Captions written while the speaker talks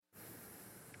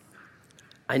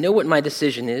I know what my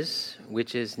decision is,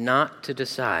 which is not to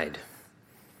decide.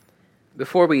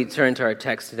 Before we turn to our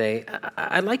text today,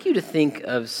 I'd like you to think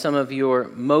of some of your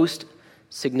most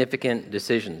significant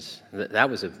decisions. That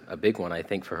was a big one, I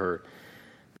think, for her.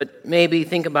 But maybe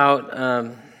think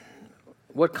about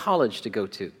what college to go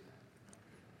to.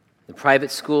 The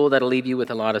private school that'll leave you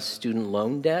with a lot of student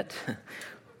loan debt,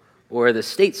 or the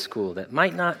state school that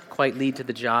might not quite lead to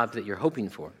the job that you're hoping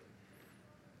for.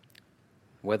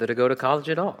 Whether to go to college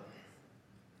at all.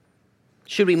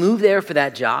 Should we move there for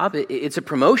that job? It's a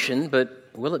promotion, but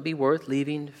will it be worth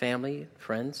leaving family,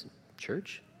 friends,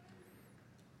 church?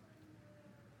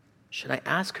 Should I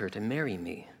ask her to marry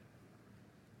me?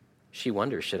 She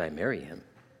wonders, should I marry him?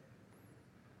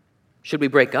 Should we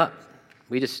break up?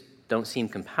 We just don't seem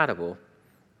compatible.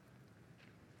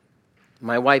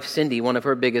 My wife, Cindy, one of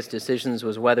her biggest decisions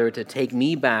was whether to take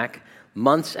me back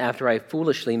months after I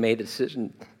foolishly made a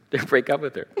decision to break up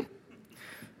with her. And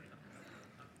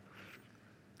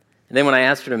then when I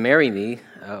asked her to marry me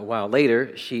a while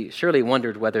later, she surely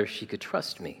wondered whether she could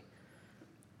trust me.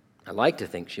 I like to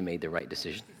think she made the right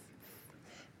decision.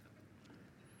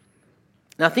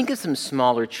 Now think of some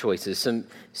smaller choices, some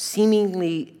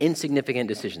seemingly insignificant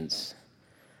decisions.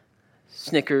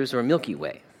 Snickers or Milky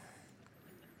Way.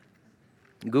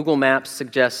 Google Maps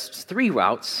suggests 3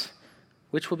 routes,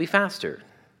 which will be faster,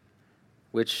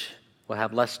 which will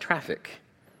have less traffic.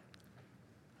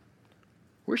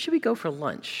 Where should we go for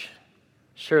lunch?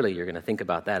 Surely you're going to think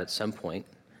about that at some point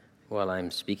while I'm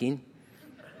speaking.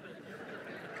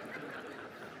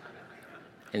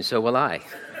 And so will I.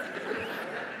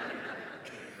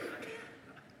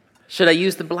 Should I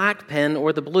use the black pen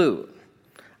or the blue?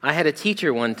 I had a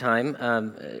teacher one time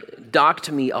docked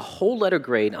me a whole letter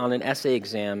grade on an essay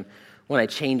exam when I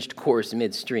changed course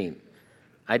midstream.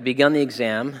 I'd begun the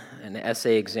exam, an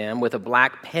essay exam, with a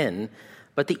black pen,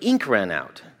 but the ink ran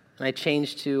out, and I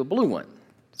changed to a blue one.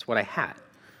 That's what I had.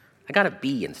 I got a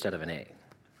B instead of an A.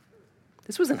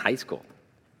 This was in high school.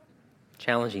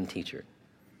 Challenging teacher.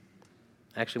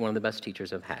 Actually, one of the best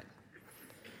teachers I've had.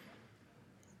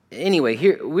 Anyway,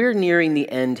 here we're nearing the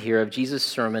end here of Jesus'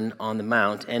 Sermon on the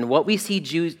Mount, and what we see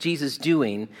Jesus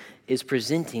doing is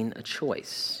presenting a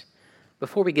choice.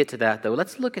 Before we get to that, though,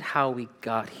 let's look at how we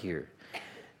got here.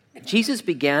 Jesus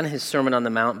began his Sermon on the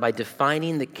Mount by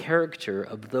defining the character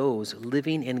of those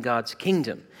living in God's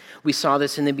kingdom. We saw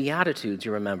this in the Beatitudes,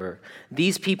 you remember.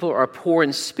 These people are poor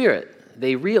in spirit.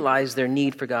 They realize their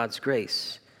need for God's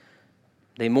grace.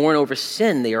 They mourn over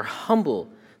sin. They are humble.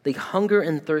 They hunger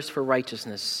and thirst for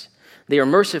righteousness. They are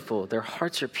merciful. Their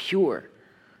hearts are pure.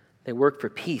 They work for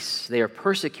peace. They are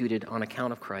persecuted on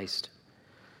account of Christ.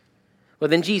 Well,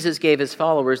 then Jesus gave his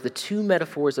followers the 2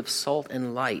 metaphors of salt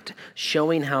and light,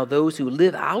 showing how those who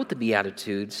live out the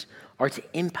Beatitudes are to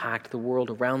impact the world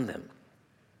around them.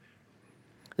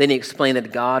 Then he explained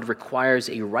that God requires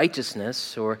a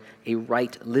righteousness or a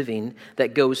right living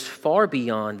that goes far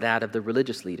beyond that of the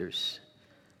religious leaders.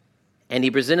 And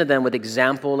he presented them with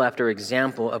example after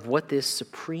example of what this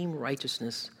supreme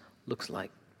righteousness looks like.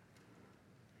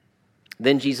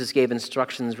 Then Jesus gave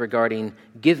instructions regarding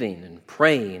giving and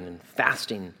praying and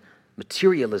fasting,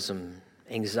 materialism,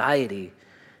 anxiety,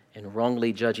 and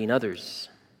wrongly judging others.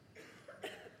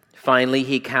 Finally,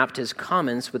 he capped his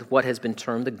comments with what has been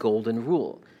termed the golden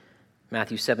rule.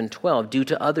 Matthew 7:12, do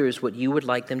to others what you would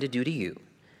like them to do to you.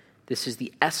 This is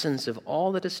the essence of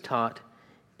all that is taught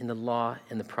in the law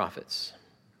and the prophets.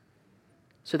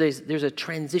 So there's a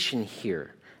transition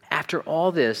here. After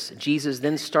all this, Jesus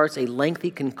then starts a lengthy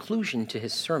conclusion to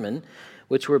his sermon,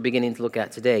 which we're beginning to look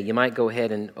at today. You might go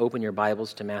ahead and open your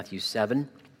Bibles to Matthew 7.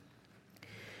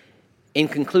 In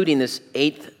concluding this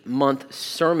 8-month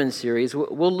sermon series,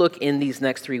 we'll look in these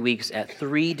next 3 weeks at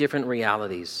 3 different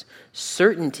realities,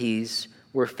 certainties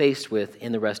we're faced with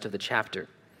in the rest of the chapter.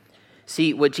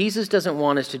 See, what Jesus doesn't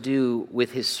want us to do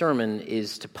with his sermon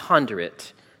is to ponder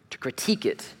it, to critique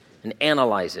it, and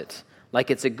analyze it, like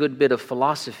it's a good bit of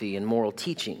philosophy and moral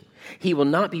teaching. He will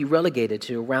not be relegated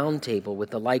to a round table with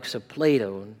the likes of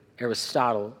Plato and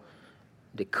Aristotle,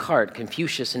 Descartes,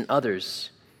 Confucius, and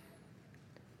others.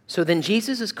 So then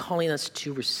Jesus is calling us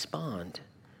to respond.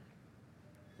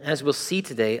 As we'll see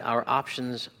today, our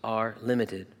options are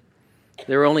limited.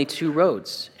 There are only 2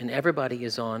 roads, and everybody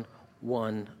is on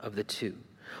one of the 2.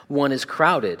 One is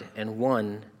crowded, and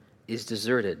one is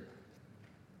deserted.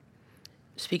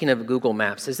 Speaking of Google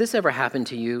Maps, has this ever happened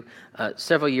to you?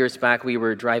 Several years back, we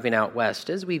were driving out west,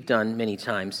 as we've done many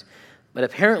times. But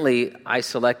apparently, I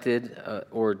selected,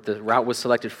 or the route was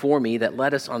selected for me that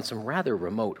led us on some rather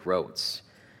remote roads.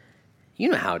 You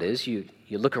know how it is. You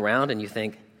look around and you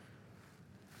think,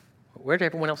 where did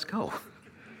everyone else go?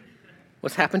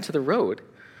 What's happened to the road?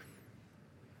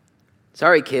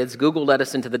 Sorry, kids, Google led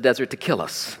us into the desert to kill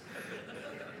us.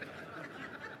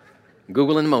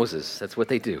 Google and Moses, that's what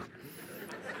they do.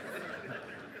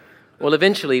 Well,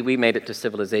 eventually we made it to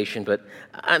civilization, but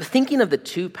I'm thinking of the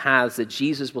two paths that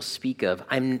Jesus will speak of.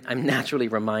 I'm naturally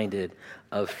reminded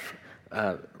of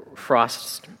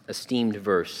Frost's esteemed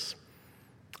verse.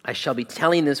 I shall be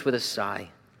telling this with a sigh.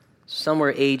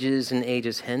 Somewhere ages and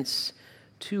ages hence,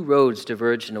 two roads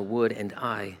diverged in a wood, and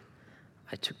I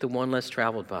took the one less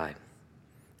traveled by,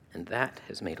 and that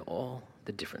has made all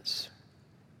the difference.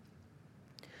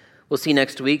 We'll see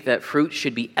next week that fruit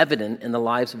should be evident in the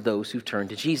lives of those who've turned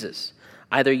to Jesus.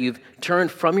 Either you've turned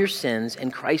from your sins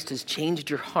and Christ has changed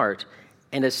your heart,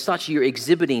 and as such you're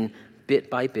exhibiting bit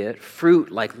by bit fruit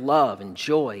like love and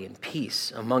joy and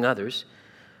peace, among others,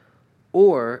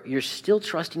 or you're still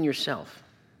trusting yourself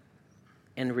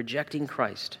and rejecting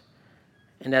Christ.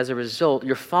 And as a result,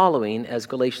 you're following, as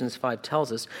Galatians 5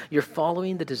 tells us, you're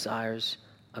following the desires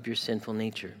of your sinful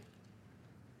nature.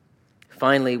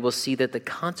 Finally, we'll see that the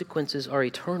consequences are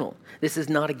eternal. This is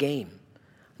not a game.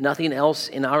 Nothing else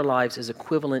in our lives is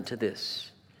equivalent to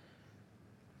this.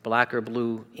 Black or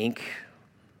blue ink,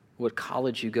 what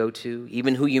college you go to,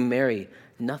 even who you marry,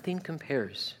 nothing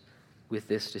compares with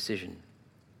this decision.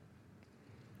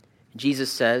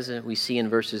 Jesus says, and we see in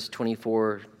verses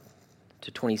 24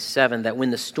 to 27, that when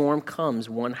the storm comes,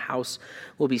 one house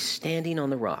will be standing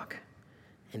on the rock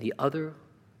and the other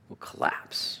will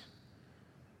collapse.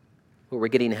 But we're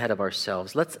getting ahead of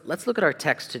ourselves. Let's look at our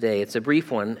text today. It's a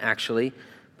brief one, actually,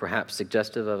 perhaps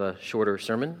suggestive of a shorter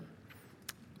sermon.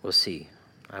 We'll see.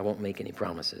 I won't make any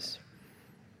promises.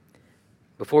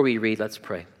 Before we read, let's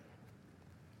pray.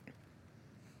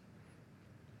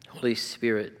 Holy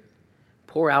Spirit,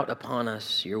 pour out upon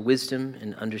us your wisdom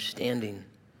and understanding.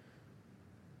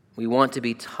 We want to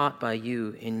be taught by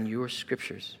you in your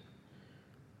scriptures.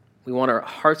 We want our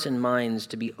hearts and minds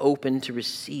to be open to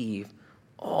receive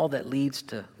all that leads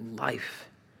to life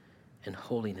and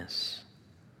holiness.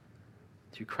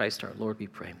 Through Christ our Lord we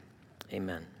pray.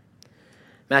 Amen.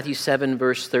 Matthew 7,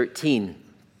 verse 13.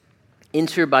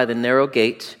 Enter by the narrow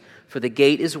gate, for the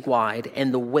gate is wide,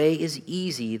 and the way is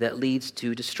easy that leads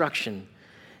to destruction.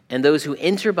 And those who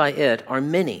enter by it are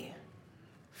many.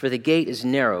 For the gate is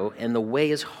narrow, and the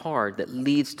way is hard that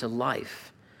leads to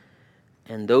life.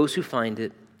 And those who find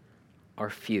it are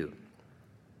few.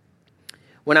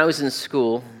 When I was in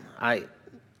school, I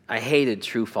hated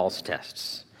true-false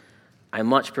tests. I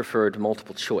much preferred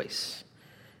multiple choice.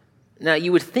 Now,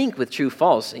 you would think with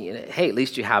true-false, hey, at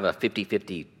least you have a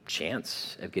 50-50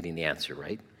 chance of getting the answer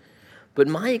right. But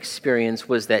my experience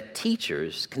was that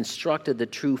teachers constructed the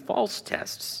true-false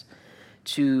tests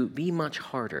to be much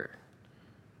harder.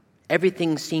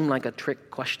 Everything seemed like a trick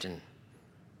question.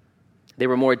 They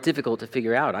were more difficult to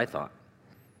figure out, I thought.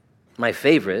 My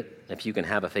favorite, if you can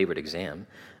have a favorite exam,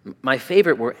 my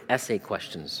favorite were essay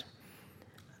questions.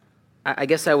 I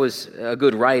guess I was a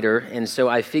good writer, and so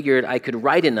I figured I could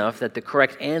write enough that the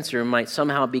correct answer might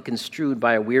somehow be construed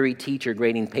by a weary teacher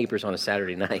grading papers on a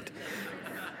Saturday night.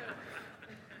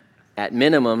 At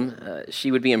minimum,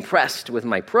 she would be impressed with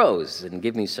my prose and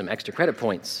give me some extra credit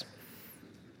points.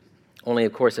 Only,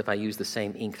 of course, if I use the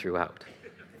same ink throughout.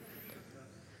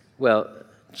 Well,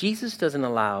 Jesus doesn't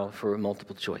allow for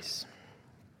multiple choice.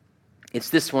 It's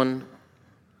this one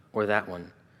or that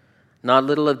one. Not a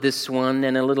little of this one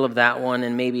and a little of that one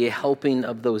and maybe a helping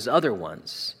of those other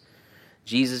ones.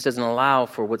 Jesus doesn't allow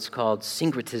for what's called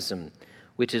syncretism,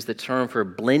 which is the term for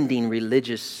blending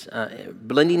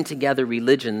together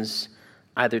religions,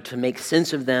 either to make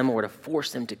sense of them or to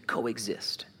force them to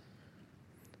coexist.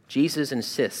 Jesus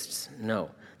insists, no,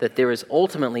 that there is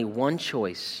ultimately one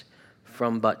choice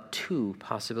from but two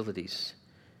possibilities.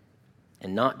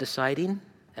 And not deciding,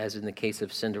 as in the case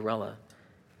of Cinderella,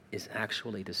 is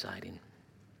actually deciding.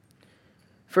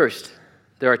 First,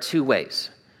 there are two ways.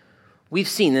 We've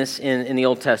seen this in the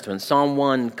Old Testament. Psalm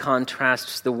 1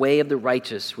 contrasts the way of the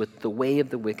righteous with the way of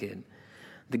the wicked.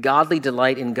 The godly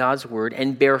delight in God's word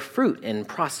and bear fruit and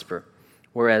prosper,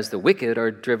 whereas the wicked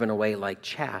are driven away like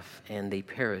chaff and they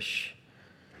perish.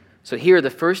 So here the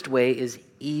first way is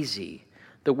easy.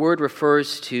 The word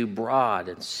refers to broad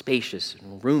and spacious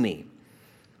and roomy.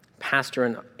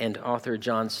 Pastor and author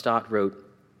John Stott wrote,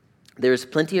 "There is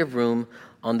plenty of room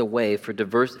on the way for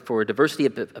diversity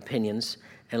of opinions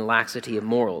and laxity of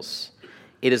morals.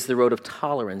 It is the road of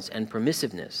tolerance and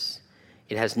permissiveness.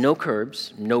 It has no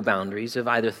curbs, no boundaries of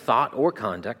either thought or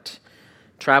conduct.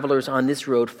 Travelers on this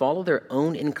road follow their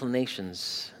own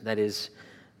inclinations, that is,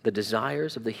 the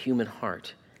desires of the human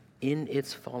heart in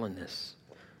its fallenness."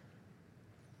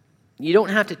 You don't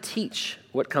have to teach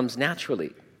what comes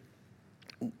naturally.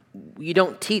 You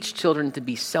don't teach children to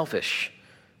be selfish.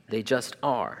 They just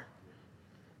are.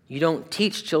 You don't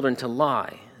teach children to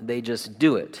lie. They just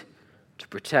do it to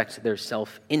protect their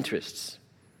self-interests.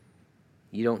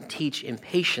 You don't teach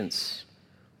impatience.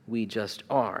 We just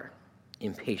are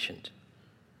impatient,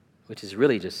 which is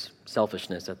really just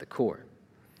selfishness at the core.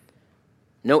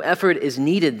 No effort is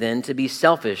needed then to be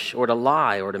selfish or to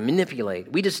lie or to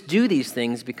manipulate. We just do these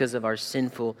things because of our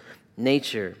sinful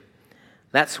nature.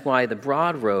 That's why the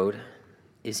broad road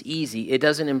is easy. It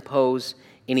doesn't impose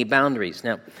any boundaries.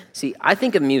 Now, see, I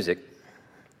think of music,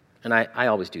 and I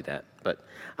always do that, but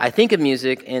I think of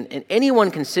music, and anyone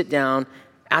can sit down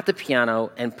at the piano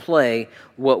and play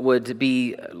what would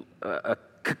be a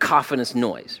cacophonous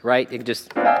noise, right? It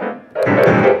just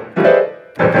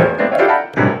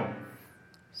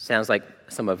sounds like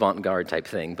some avant-garde type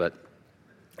thing, but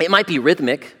it might be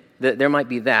rhythmic. There might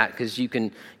be that, because you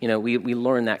can, we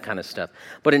learn that kind of stuff.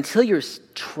 But until you're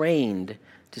trained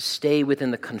to stay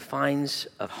within the confines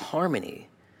of harmony,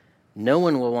 no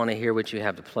one will want to hear what you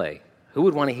have to play. Who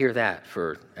would want to hear that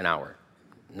for an hour?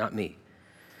 Not me.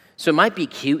 So it might be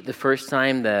cute the first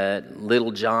time that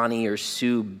little Johnny or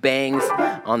Sue bangs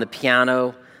on the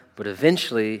piano, but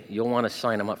eventually you'll want to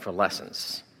sign them up for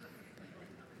lessons.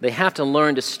 They have to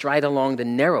learn to stride along the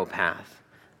narrow path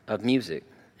of music,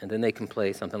 and then they can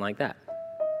play something like that.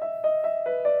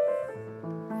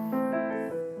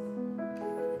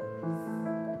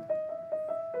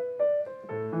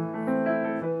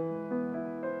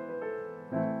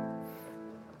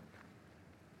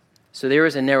 So there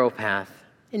is a narrow path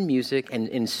in music and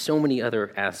in so many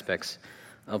other aspects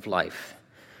of life.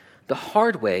 The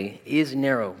hard way is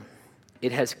narrow.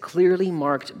 It has clearly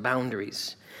marked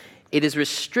boundaries. It is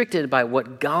restricted by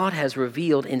what God has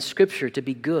revealed in Scripture to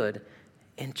be good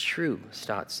and true,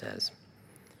 Stott says.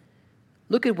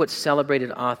 Look at what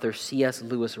celebrated author C.S.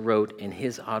 Lewis wrote in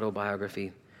his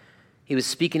autobiography. He was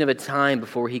speaking of a time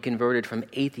before he converted from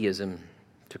atheism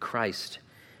to Christ.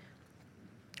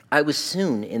 I was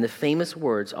soon, in the famous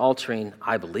words, altering,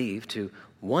 I believe, to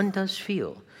one does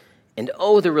feel, and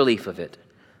oh, the relief of it.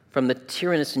 From the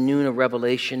tyrannous noon of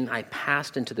revelation, I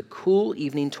passed into the cool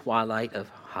evening twilight of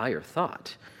higher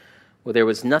thought, where there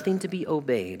was nothing to be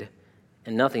obeyed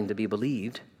and nothing to be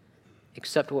believed,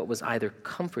 except what was either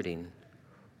comforting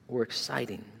or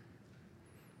exciting.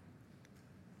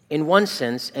 In one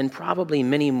sense, and probably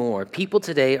many more, people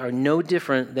today are no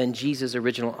different than Jesus'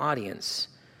 original audience.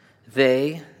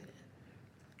 They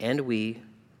and we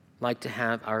like to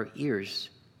have our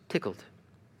ears tickled.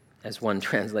 As one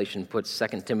translation puts,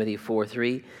 2 Timothy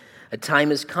 4:3, a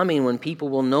time is coming when people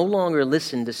will no longer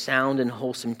listen to sound and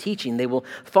wholesome teaching. They will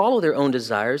follow their own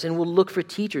desires and will look for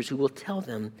teachers who will tell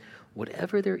them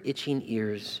whatever their itching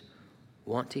ears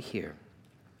want to hear.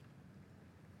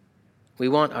 We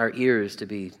want our ears to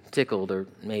be tickled, or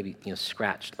maybe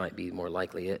scratched might be more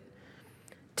likely it.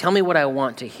 Tell me what I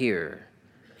want to hear,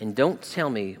 and don't tell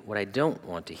me what I don't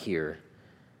want to hear.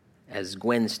 As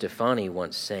Gwen Stefani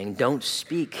once sang, don't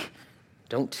speak,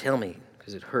 don't tell me,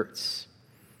 because it hurts.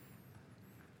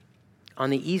 On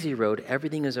the easy road,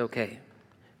 everything is okay.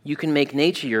 You can make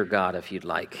nature your God if you'd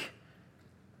like.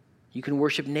 You can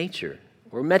worship nature,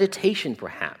 or meditation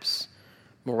perhaps,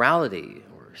 morality,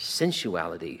 or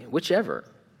sensuality, whichever.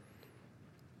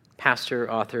 Pastor,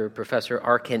 author, Professor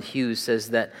R. Kent Hughes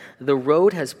says that the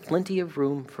road has plenty of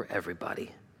room for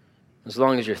everybody, as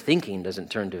long as your thinking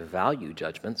doesn't turn to value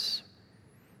judgments.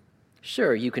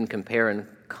 Sure, you can compare and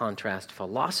contrast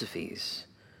philosophies,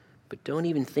 but don't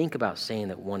even think about saying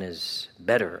that one is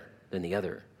better than the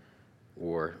other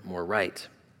or more right.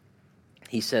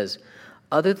 He says,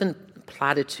 other than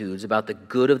platitudes about the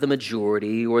good of the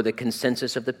majority or the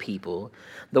consensus of the people,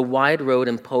 the wide road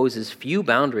imposes few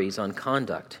boundaries on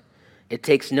conduct. It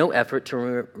takes no effort to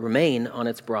remain on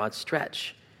its broad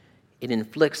stretch. It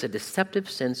inflicts a deceptive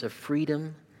sense of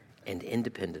freedom and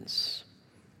independence.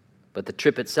 But the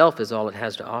trip itself is all it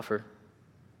has to offer,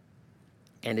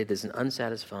 and it is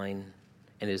unsatisfying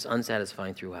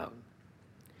throughout.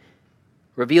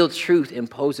 Revealed truth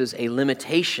imposes a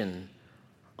limitation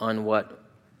on what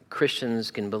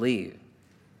Christians can believe,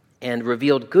 and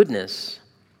revealed goodness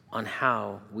on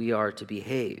how we are to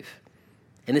behave.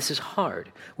 And this is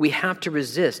hard. We have to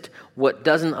resist what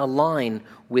doesn't align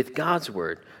with God's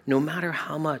word, no matter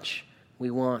how much we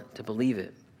want to believe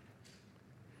it.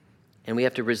 And we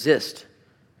have to resist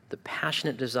the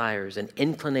passionate desires and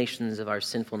inclinations of our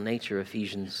sinful nature,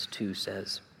 Ephesians 2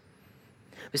 says.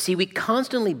 But see, we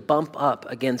constantly bump up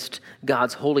against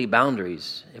God's holy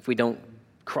boundaries if we don't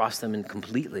cross them in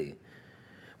completely.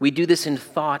 We do this in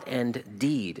thought and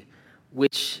deed.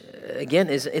 which, again,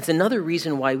 it's another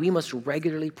reason why we must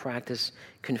regularly practice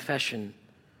confession.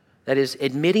 That is,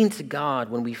 admitting to God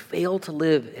when we fail to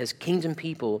live as kingdom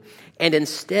people and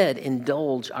instead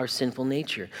indulge our sinful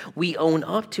nature. We own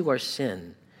up to our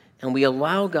sin, and we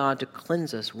allow God to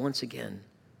cleanse us once again.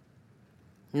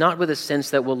 Not with a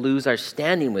sense that we'll lose our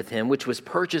standing with Him, which was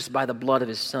purchased by the blood of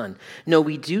His Son. No,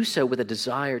 we do so with a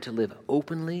desire to live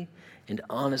openly and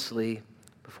honestly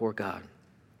before God.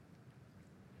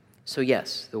 So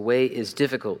yes, the way is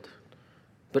difficult,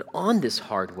 but on this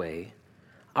hard way,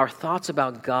 our thoughts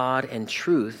about God and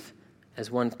truth,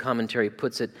 as one commentary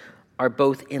puts it, are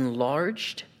both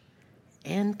enlarged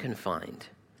and confined.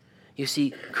 You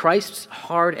see, Christ's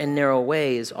hard and narrow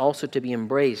way is also to be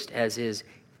embraced as His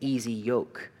easy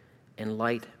yoke and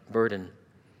light burden.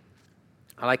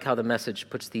 I like how the Message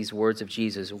puts these words of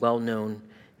Jesus, well known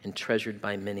and treasured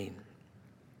by many.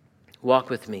 Walk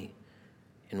with me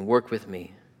and work with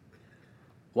me.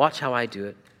 Watch how I do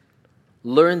it.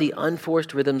 Learn the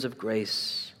unforced rhythms of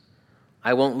grace.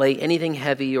 I won't lay anything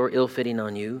heavy or ill-fitting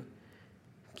on you.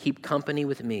 Keep company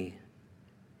with me,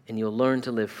 and you'll learn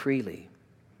to live freely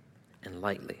and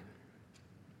lightly.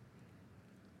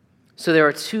 So there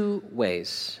are two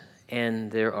ways, and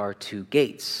there are two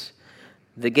gates.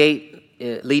 The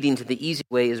gate leading to the easy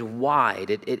way is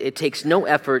wide. It takes no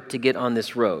effort to get on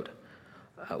this road.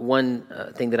 One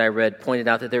thing that I read pointed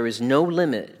out that there is no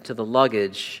limit to the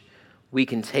luggage we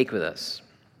can take with us.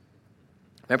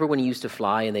 Remember when you used to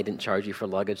fly and they didn't charge you for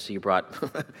luggage, so you brought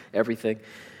everything?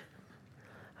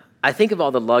 I think of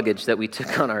all the luggage that we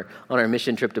took on our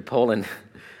mission trip to Poland.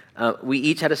 We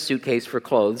each had a suitcase for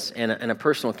clothes and a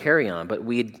personal carry-on, but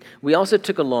we also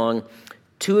took along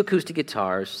 2 acoustic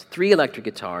guitars, 3 electric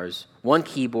guitars, 1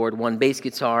 keyboard, 1 bass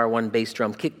guitar, 1 bass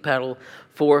drum kick pedal,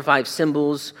 4 or 5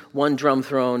 cymbals, 1 drum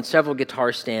throne, several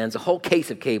guitar stands, a whole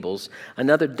case of cables,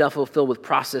 another duffel filled with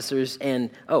processors, and,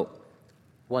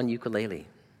 1 ukulele,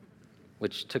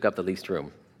 which took up the least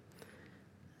room.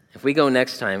 If we go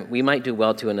next time, we might do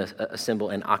well to assemble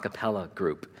an a cappella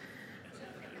group,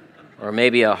 or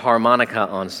maybe a harmonica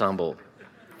ensemble.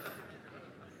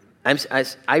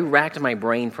 I racked my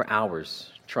brain for hours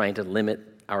trying to limit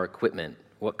our equipment.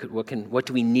 What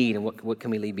do we need and what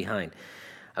can we leave behind?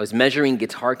 I was measuring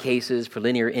guitar cases for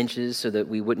linear inches so that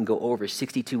we wouldn't go over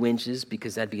 62 inches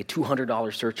because that'd be a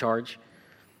 $200 surcharge.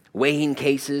 Weighing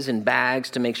cases and bags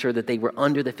to make sure that they were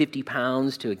under the 50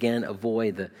 pounds to, again,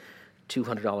 avoid the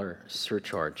 $200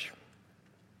 surcharge.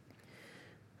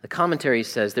 The commentary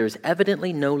says there is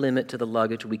evidently no limit to the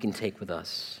luggage we can take with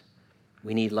us.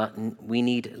 We need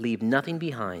leave nothing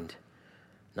behind,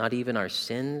 not even our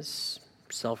sins,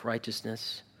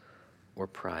 self-righteousness, or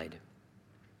pride.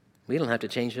 We don't have to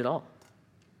change it all.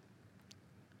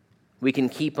 We can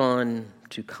keep on,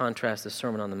 to contrast the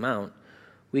Sermon on the Mount,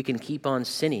 we can keep on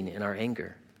sinning in our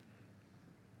anger.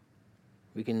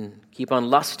 We can keep on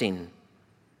lusting,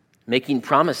 making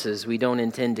promises we don't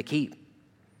intend to keep,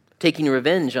 taking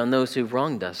revenge on those who've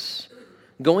wronged us,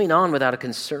 going on without a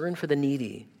concern for the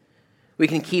needy. We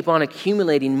can keep on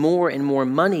accumulating more and more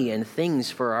money and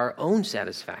things for our own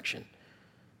satisfaction.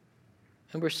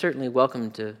 And we're certainly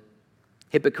welcome to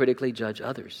hypocritically judge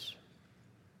others.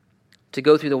 To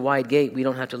go through the wide gate, we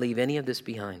don't have to leave any of this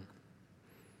behind.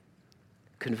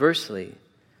 Conversely,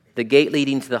 the gate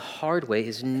leading to the hard way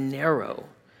is narrow,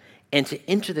 and to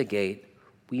enter the gate,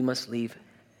 we must leave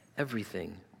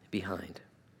everything behind.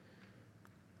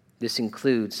 This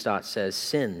includes, Stott says,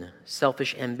 sin,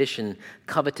 selfish ambition,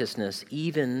 covetousness,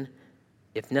 even,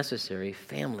 if necessary,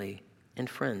 family and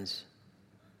friends.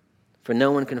 For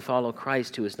no one can follow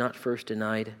Christ who has not first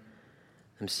denied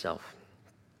himself.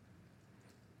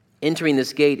 Entering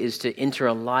this gate is to enter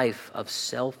a life of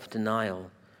self-denial,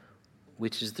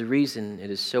 which is the reason it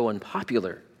is so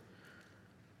unpopular.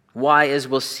 Why, as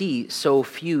we'll see, so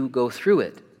few go through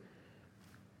it.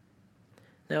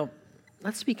 Now,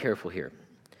 let's be careful here.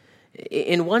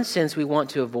 In one sense, we want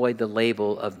to avoid the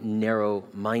label of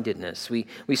narrow-mindedness. We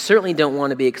certainly don't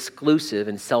want to be exclusive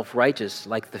and self-righteous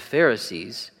like the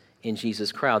Pharisees in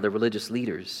Jesus' crowd, the religious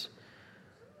leaders.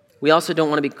 We also don't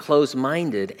want to be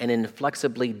closed-minded and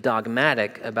inflexibly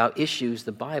dogmatic about issues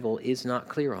the Bible is not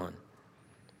clear on.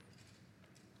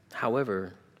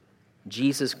 However,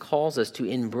 Jesus calls us to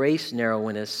embrace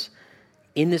narrowness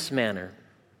in this manner,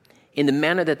 in the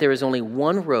manner that there is only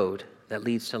one road that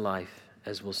leads to life,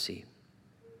 as we'll see.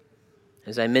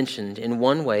 As I mentioned, in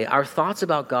one way, our thoughts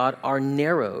about God are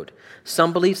narrowed.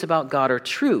 Some beliefs about God are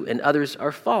true and others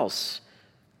are false.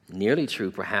 Nearly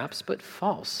true, perhaps, but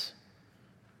false.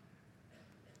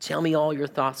 Tell me all your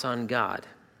thoughts on God,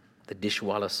 the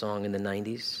Dishwalla song in the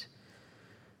 90s.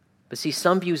 But see,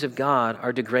 some views of God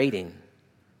are degrading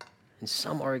and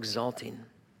some are exalting.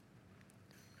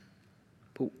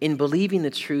 But in believing the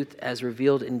truth as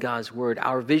revealed in God's word,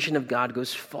 our vision of God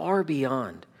goes far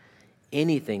beyond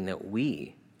anything that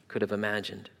we could have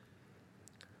imagined.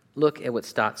 Look at what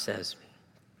Stott says.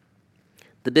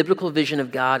 The biblical vision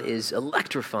of God is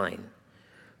electrifying.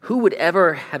 Who would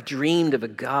ever have dreamed of a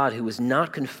God who was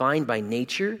not confined by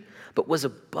nature, but was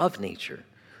above nature,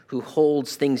 who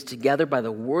holds things together by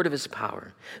the word of his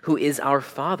power, who is our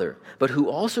Father, but who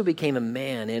also became a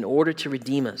man in order to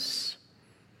redeem us?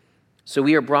 So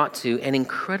we are brought to an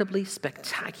incredibly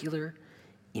spectacular,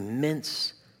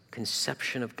 immense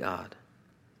conception of God.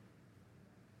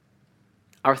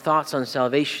 Our thoughts on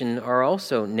salvation are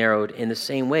also narrowed in the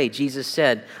same way. Jesus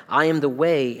said, I am the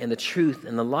way and the truth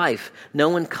and the life. No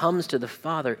one comes to the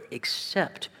Father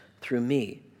except through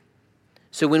me.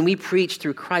 So when we preach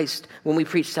through Christ, when we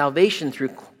preach salvation through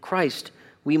Christ,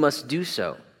 we must do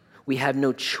so. We have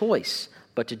no choice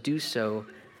but to do so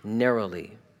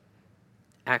narrowly.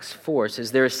 Acts 4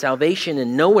 says, there is salvation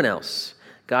in no one else.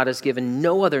 God has given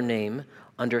no other name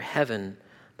under heaven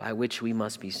by which we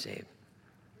must be saved.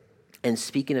 And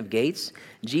speaking of gates,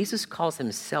 Jesus calls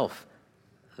himself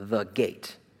the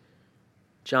gate.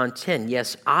 John 10,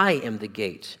 yes, I am the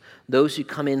gate. Those who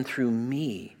come in through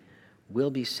me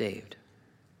will be saved.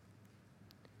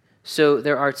 So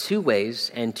there are two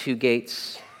ways and two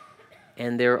gates,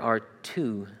 and there are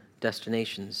two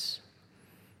destinations.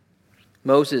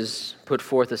 Moses put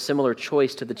forth a similar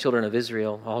choice to the children of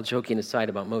Israel, all joking aside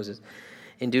about Moses.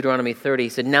 In Deuteronomy 30, he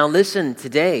said, now listen,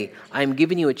 today I am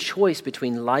giving you a choice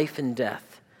between life and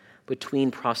death,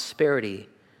 between prosperity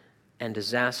and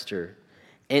disaster.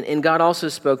 And God also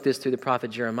spoke this through the prophet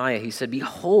Jeremiah. He said,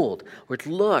 behold, or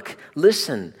look,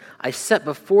 listen, I set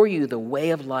before you the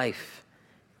way of life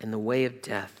and the way of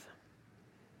death.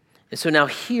 And so now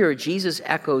here, Jesus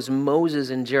echoes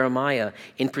Moses and Jeremiah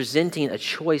in presenting a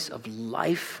choice of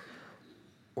life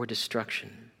or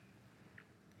destruction.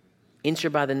 Enter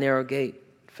by the narrow gate,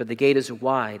 for the gate is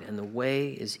wide and the way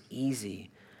is easy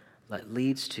that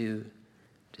leads to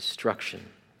destruction.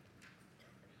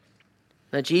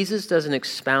 Now, Jesus doesn't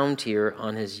expound here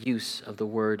on his use of the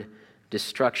word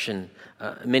destruction.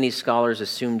 Many scholars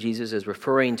assume Jesus is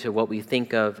referring to what we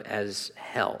think of as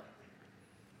hell.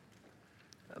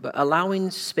 But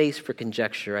allowing space for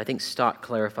conjecture, I think Stott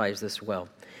clarifies this well.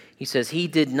 He says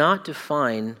Jesus did not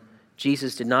define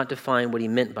what he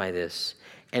meant by this.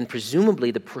 And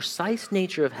presumably the precise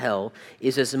nature of hell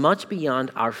is as much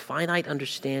beyond our finite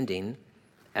understanding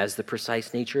as the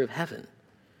precise nature of heaven.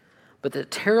 But the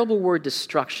terrible word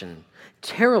destruction,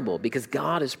 terrible because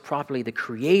God is properly the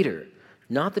creator,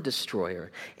 not the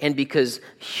destroyer, and because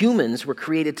humans were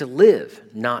created to live,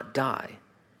 not die.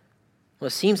 Well,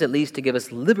 it seems at least to give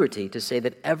us liberty to say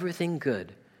that everything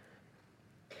good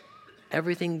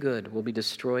will be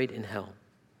destroyed in hell.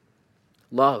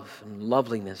 Love and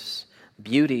loveliness,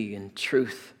 beauty and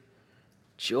truth,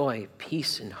 joy,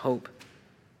 peace and hope,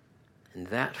 and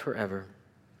that forever.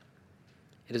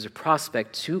 It is a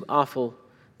prospect too awful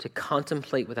to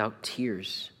contemplate without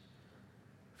tears,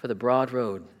 for the broad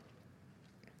road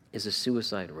is a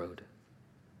suicide road.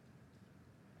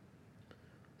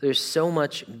 There's so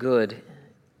much good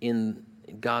in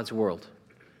God's world,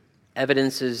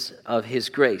 evidences of his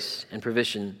grace and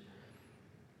provision.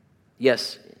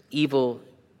 Yes, evil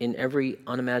in every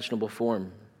unimaginable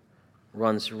form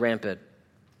runs rampant,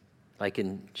 like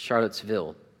in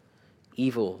Charlottesville.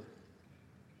 Evil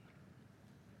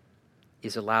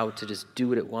is allowed to just do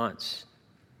what it wants,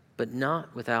 but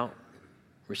not without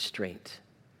restraint,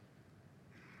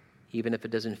 even if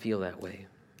it doesn't feel that way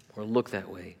or look that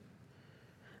way.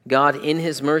 God, in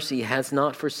his mercy, has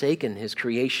not forsaken his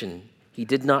creation. He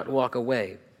did not walk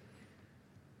away.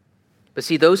 But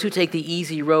see, those who take the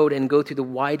easy road and go through the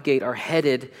wide gate are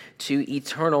headed to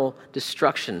eternal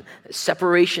destruction,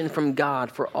 separation from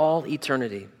God for all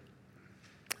eternity.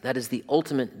 That is the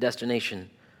ultimate destination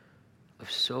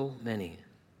of so many.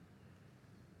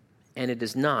 And it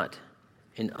is not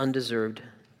an undeserved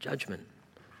judgment.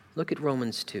 Look at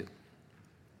Romans 2.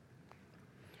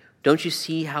 Don't you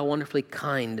see how wonderfully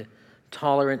kind,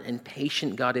 tolerant, and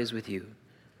patient God is with you?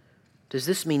 Does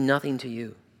this mean nothing to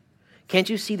you?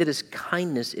 Can't you see that his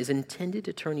kindness is intended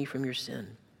to turn you from your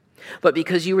sin? But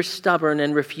because you were stubborn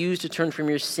and refused to turn from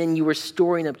your sin, you were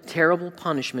storing up terrible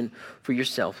punishment for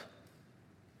yourself.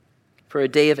 For a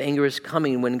day of anger is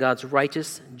coming when God's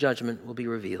righteous judgment will be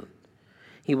revealed.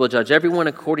 He will judge everyone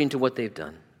according to what they've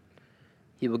done.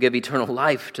 He will give eternal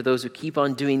life to those who keep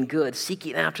on doing good,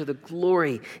 seeking after the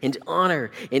glory and honor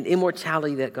and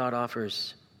immortality that God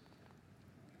offers.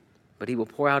 But he will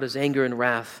pour out his anger and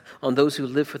wrath on those who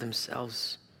live for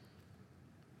themselves.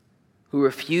 who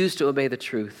refuse to obey the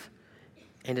truth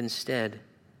and instead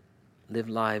live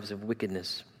lives of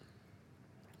wickedness.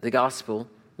 The gospel,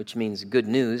 which means good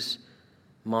news,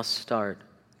 must start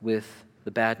with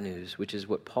the bad news, which is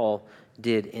what Paul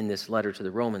did in this letter to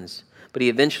the Romans. But he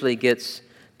eventually gets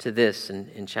to this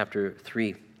in chapter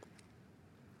 3.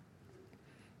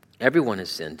 Everyone has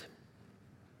sinned.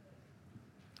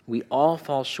 We all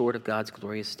fall short of God's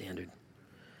glorious standard.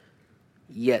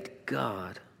 Yet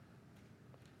God,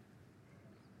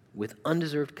 with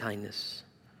undeserved kindness,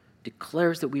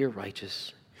 declares that we are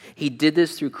righteous. He did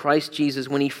this through Christ Jesus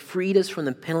when he freed us from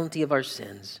the penalty of our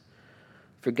sins.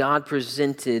 For God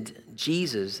presented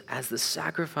Jesus as the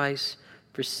sacrifice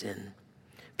for sin.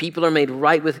 People are made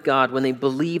right with God when they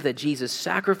believe that Jesus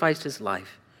sacrificed his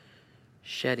life,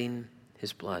 shedding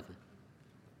his blood.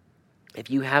 If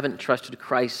you haven't trusted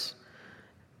Christ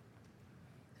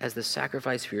as the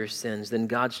sacrifice for your sins, then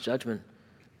God's judgment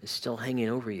is still hanging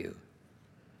over you.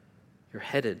 You're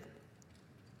headed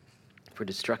for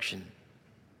destruction.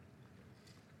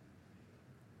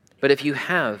 But if you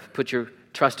have put your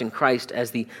trust in Christ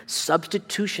as the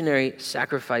substitutionary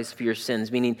sacrifice for your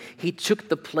sins, meaning he took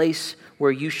the place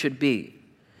where you should be,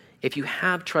 if you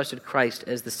have trusted Christ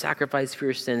as the sacrifice for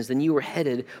your sins, then you are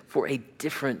headed for a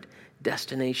different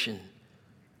destination.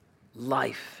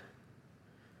 Life.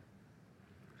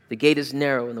 The gate is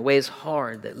narrow and the way is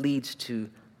hard that leads to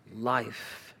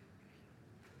life.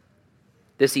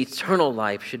 This eternal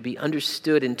life should be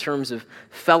understood in terms of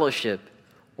fellowship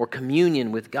or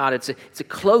communion with God. It's a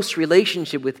close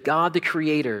relationship with God the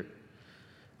Creator.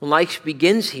 Life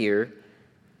begins here,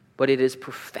 but it is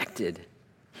perfected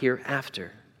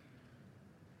hereafter.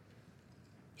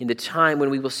 In the time when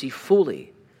we will see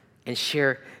fully and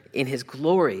share in his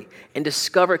glory and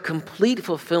discover complete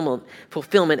fulfillment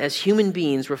as human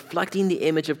beings reflecting the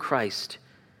image of Christ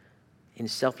in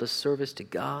selfless service to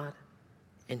God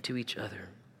and to each other.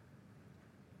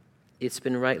 It's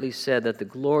been rightly said that the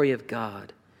glory of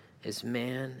God is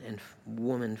man and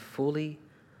woman fully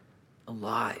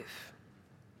alive.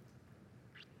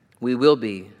 We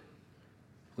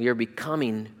are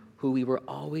becoming who we were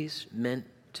always meant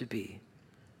to be.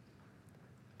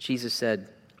 Jesus said,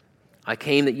 I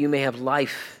came that you may have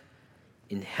life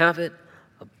and have it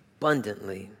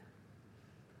abundantly.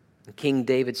 And King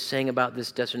David sang about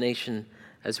this destination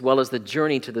as well as the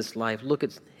journey to this life. Look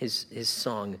at his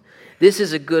song. This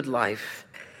is a good life.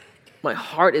 My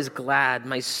heart is glad.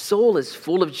 My soul is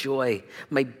full of joy.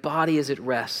 My body is at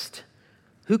rest.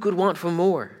 Who could want for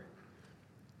more?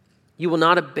 You will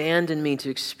not abandon me to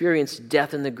experience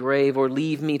death in the grave or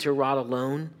leave me to rot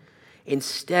alone.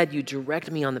 Instead, you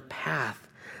direct me on the path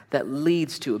that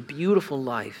leads to a beautiful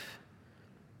life.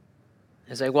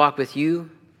 As I walk with you,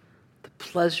 the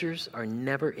pleasures are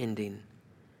never ending,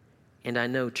 and I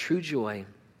know true joy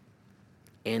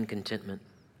and contentment.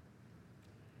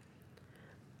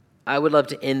 I would love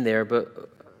to end there, but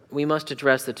we must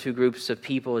address the two groups of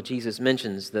people Jesus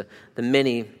mentions, the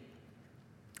many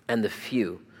and the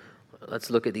few. Let's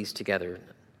look at these together.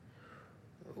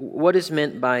 What is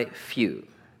meant by few?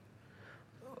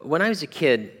 When I was a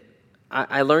kid,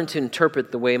 I learned to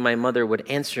interpret the way my mother would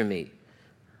answer me.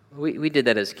 We did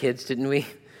that as kids, didn't we?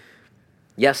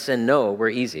 Yes and no were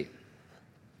easy.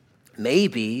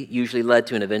 Maybe usually led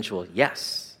to an eventual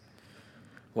yes.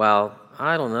 Well,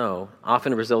 I don't know,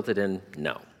 often resulted in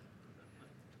no.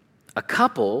 A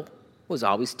couple was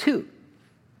always two.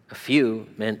 A few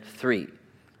meant three.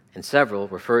 And several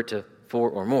referred to four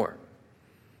or more.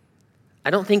 I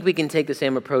don't think we can take the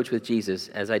same approach with Jesus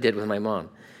as I did with my mom.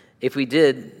 If we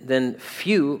did, then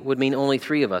few would mean only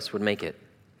three of us would make it.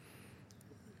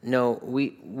 No,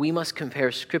 we must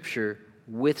compare Scripture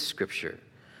with Scripture.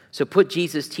 So put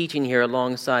Jesus' teaching here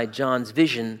alongside John's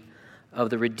vision of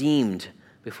the redeemed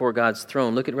before God's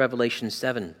throne. Look at Revelation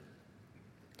 7.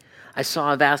 I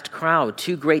saw a vast crowd,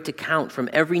 too great to count, from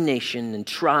every nation and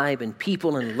tribe and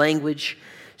people and language,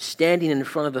 standing in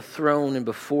front of the throne and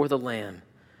before the Lamb.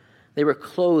 They were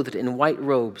clothed in white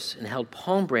robes and held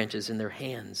palm branches in their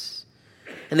hands.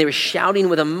 And they were shouting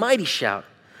with a mighty shout,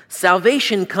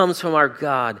 salvation comes from our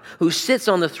God who sits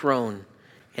on the throne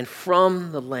and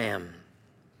from the Lamb.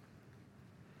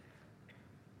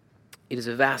 It is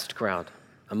a vast crowd,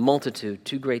 a multitude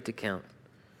too great to count.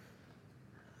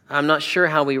 I'm not sure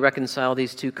how we reconcile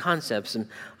these two concepts, and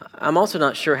I'm also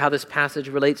not sure how this passage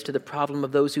relates to the problem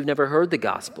of those who've never heard the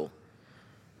gospel.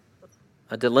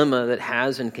 A dilemma that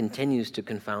has and continues to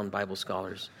confound Bible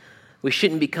scholars. We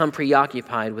shouldn't become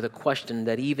preoccupied with a question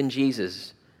that even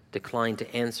Jesus declined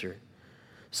to answer.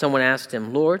 Someone asked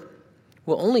him, Lord,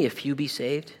 will only a few be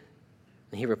saved?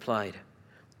 And he replied,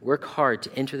 work hard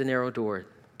to enter the narrow door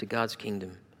to God's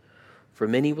kingdom. for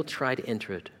many will try to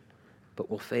enter it, but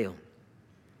will fail.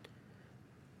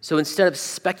 So instead of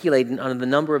speculating on the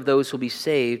number of those who will be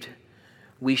saved,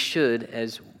 we should,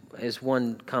 as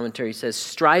one commentary says,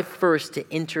 strive first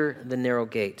to enter the narrow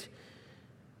gate.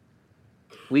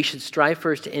 We should strive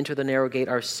first to enter the narrow gate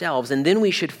ourselves, and then we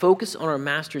should focus on our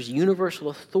Master's universal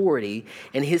authority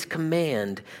and his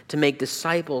command to make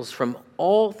disciples from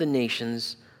all the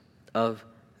nations of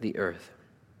the earth.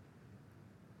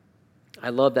 I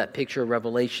love that picture of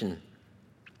Revelation.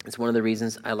 It's one of the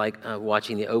reasons I like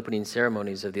watching the opening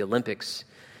ceremonies of the Olympics.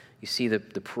 You see the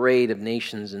parade of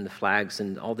nations and the flags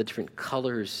and all the different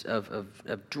colors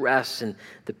of dress and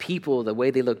the people, the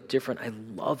way they look different. I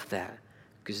love that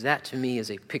because that to me is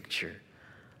a picture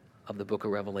of the book of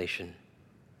Revelation.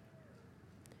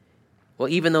 Well,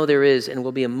 even though there is and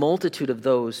will be a multitude of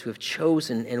those who have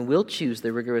chosen and will choose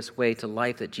the rigorous way to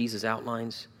life that Jesus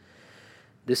outlines,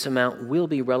 this amount will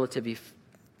be relatively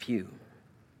few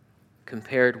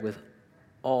compared with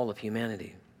all of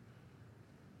humanity.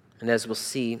 And as we'll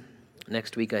see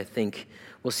next week, I think,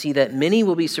 we'll see that many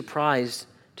will be surprised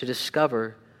to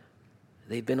discover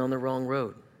they've been on the wrong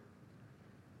road,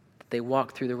 that they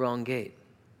walked through the wrong gate.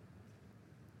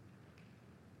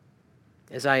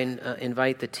 As I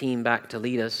invite the team back to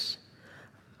lead us,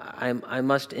 I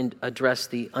must address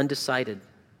the undecided.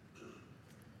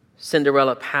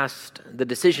 Cinderella passed the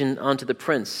decision onto the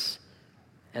prince,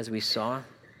 as we saw,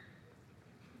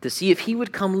 to see if he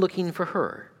would come looking for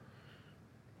her.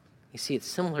 You see, it's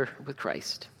similar with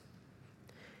Christ.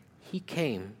 He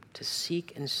came to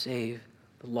seek and save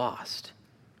the lost.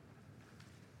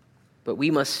 But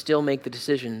we must still make the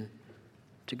decision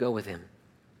to go with him.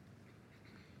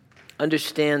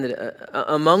 Understand that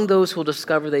among those who will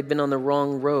discover they've been on the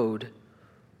wrong road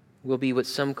will be what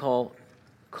some call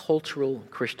cultural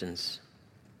Christians.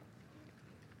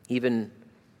 Even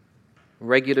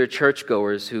regular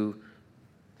churchgoers who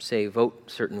say vote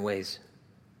certain ways.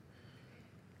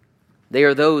 They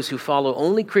are those who follow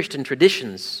only Christian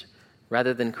traditions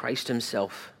rather than Christ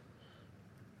himself.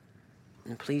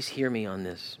 And please hear me on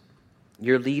this.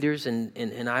 Your leaders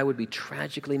and I would be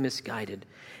tragically misguided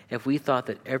if we thought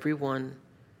that everyone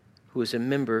who is a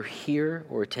member here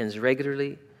or attends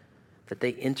regularly, that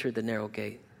they entered the narrow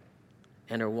gate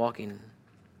and are walking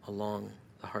along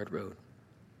the hard road.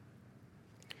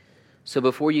 So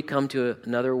before you come to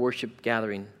another worship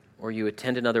gathering, or you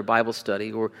attend another Bible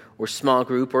study, or small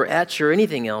group, or etch, or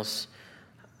anything else,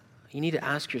 you need to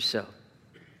ask yourself,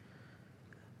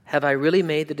 have I really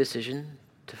made the decision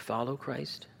to follow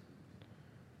Christ?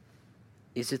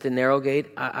 Is it the narrow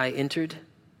gate I entered?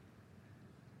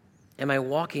 Am I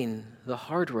walking the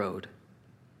hard road?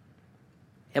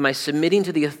 Am I submitting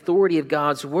to the authority of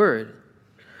God's word?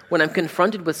 When I'm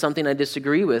confronted with something I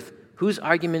disagree with, whose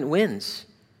argument wins?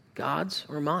 God's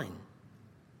or mine?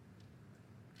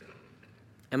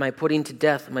 Am I putting to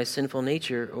death my sinful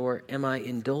nature, or am I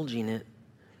indulging it?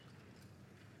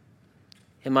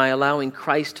 Am I allowing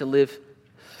Christ to live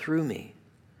through me?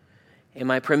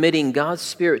 Am I permitting God's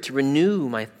Spirit to renew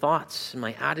my thoughts and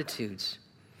my attitudes?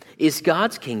 Is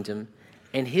God's kingdom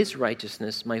and his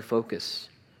righteousness my focus?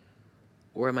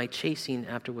 Or am I chasing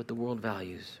after what the world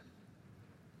values?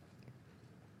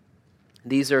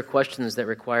 These are questions that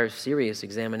require serious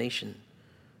examination.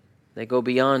 They go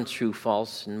beyond true,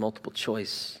 false, and multiple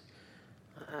choice.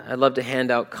 I'd love to hand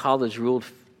out college-ruled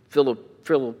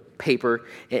fill paper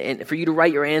and for you to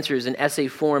write your answers in essay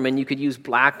form, and you could use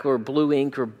black or blue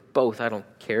ink or both. I don't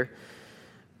care.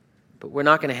 But we're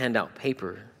not going to hand out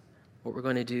paper. What we're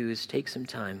going to do is take some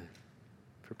time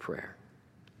for prayer.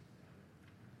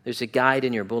 There's a guide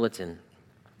in your bulletin,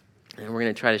 and we're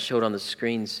going to try to show it on the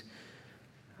screens.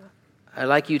 I'd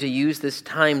like you to use this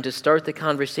time to start the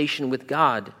conversation with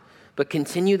God, but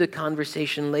continue the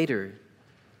conversation later.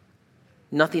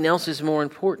 Nothing else is more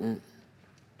important.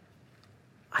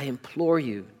 I implore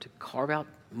you to carve out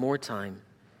more time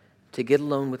to get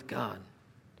alone with God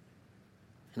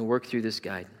and work through this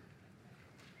guide.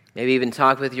 Maybe even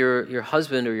talk with your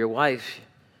husband or your wife,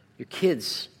 your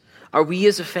kids. Are we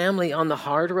as a family on the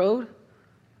hard road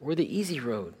or the easy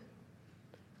road?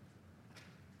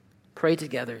 Pray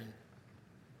together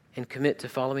and commit to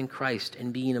following Christ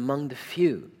and being among the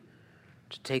few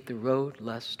to take the road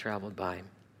less traveled by.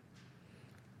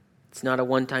 It's not a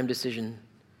one-time decision.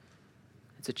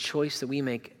 It's a choice that we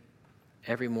make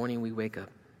every morning we wake up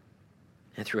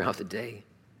and throughout the day.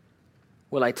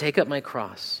 Will I take up my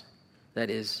cross? That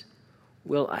is,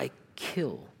 will I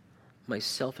kill my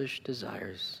selfish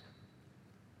desires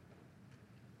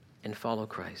and follow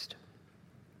Christ?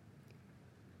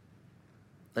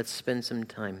 Let's spend some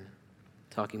time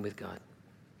talking with God.